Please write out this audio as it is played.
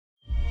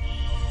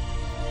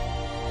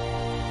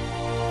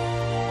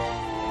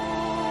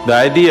The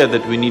idea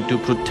that we need to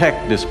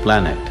protect this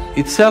planet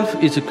itself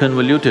is a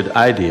convoluted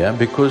idea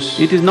because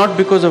it is not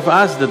because of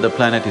us that the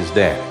planet is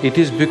there, it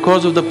is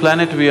because of the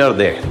planet we are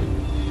there.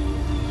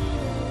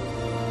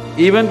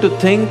 Even to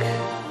think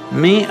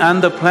me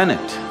and the planet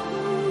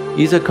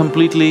is a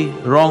completely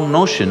wrong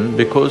notion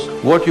because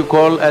what you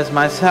call as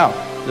myself,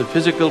 the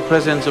physical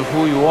presence of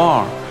who you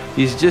are,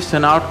 is just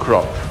an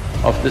outcrop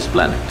of this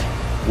planet.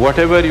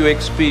 Whatever you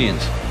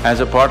experience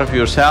as a part of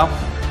yourself,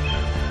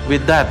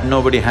 with that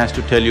nobody has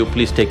to tell you,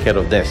 please take care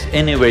of this,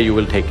 anyway you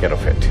will take care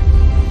of it.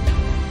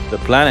 The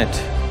planet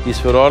is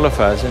for all of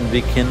us and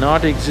we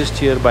cannot exist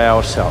here by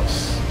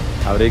ourselves.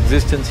 Our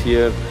existence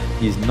here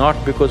is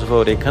not because of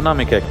our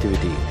economic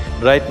activity.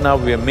 Right now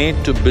we are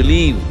made to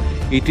believe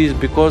it is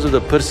because of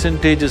the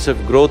percentages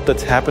of growth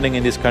that's happening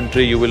in this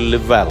country you will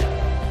live well.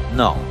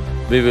 No,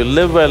 we will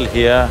live well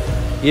here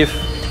if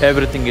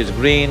everything is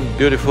green,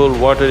 beautiful,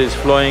 water is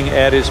flowing,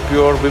 air is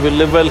pure, we will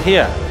live well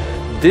here.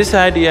 This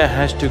idea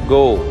has to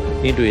go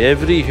into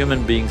every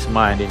human being's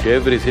mind, into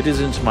every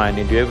citizen's mind,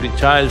 into every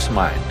child's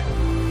mind.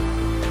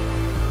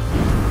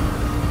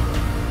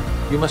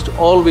 You must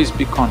always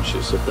be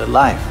conscious of the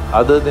life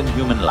other than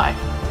human life.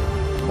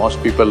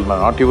 Most people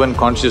are not even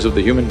conscious of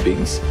the human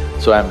beings,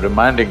 so I'm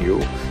reminding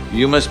you,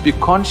 you must be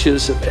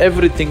conscious of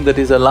everything that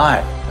is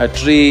alive. A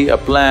tree, a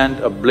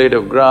plant, a blade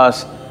of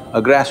grass,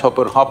 a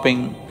grasshopper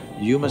hopping,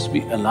 you must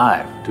be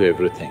alive to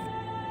everything.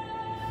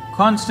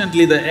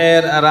 Constantly the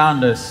air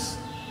around us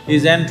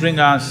is entering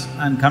us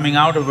and coming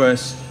out of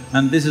us,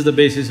 and this is the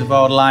basis of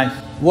our life.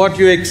 What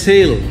you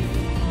exhale,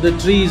 the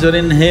trees are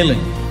inhaling.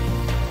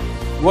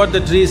 What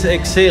the trees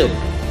exhale,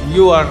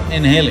 you are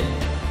inhaling.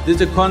 There's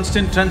a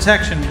constant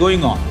transaction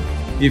going on.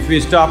 If we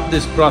stop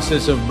this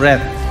process of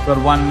breath for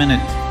 1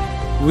 minute,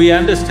 we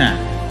understand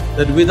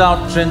that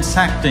without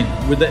transacting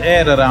with the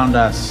air around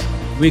us,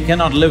 we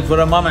cannot live for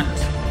a moment.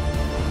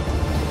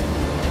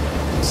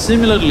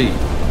 Similarly,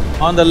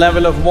 on the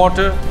level of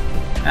water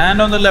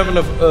and on the level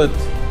of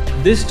earth,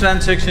 this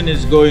transaction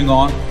is going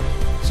on.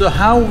 So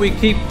how we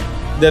keep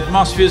the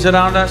atmospheres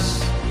around us,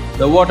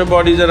 the water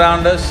bodies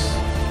around us,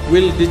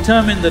 will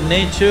determine the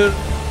nature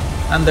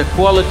and the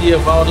quality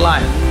of our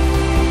life.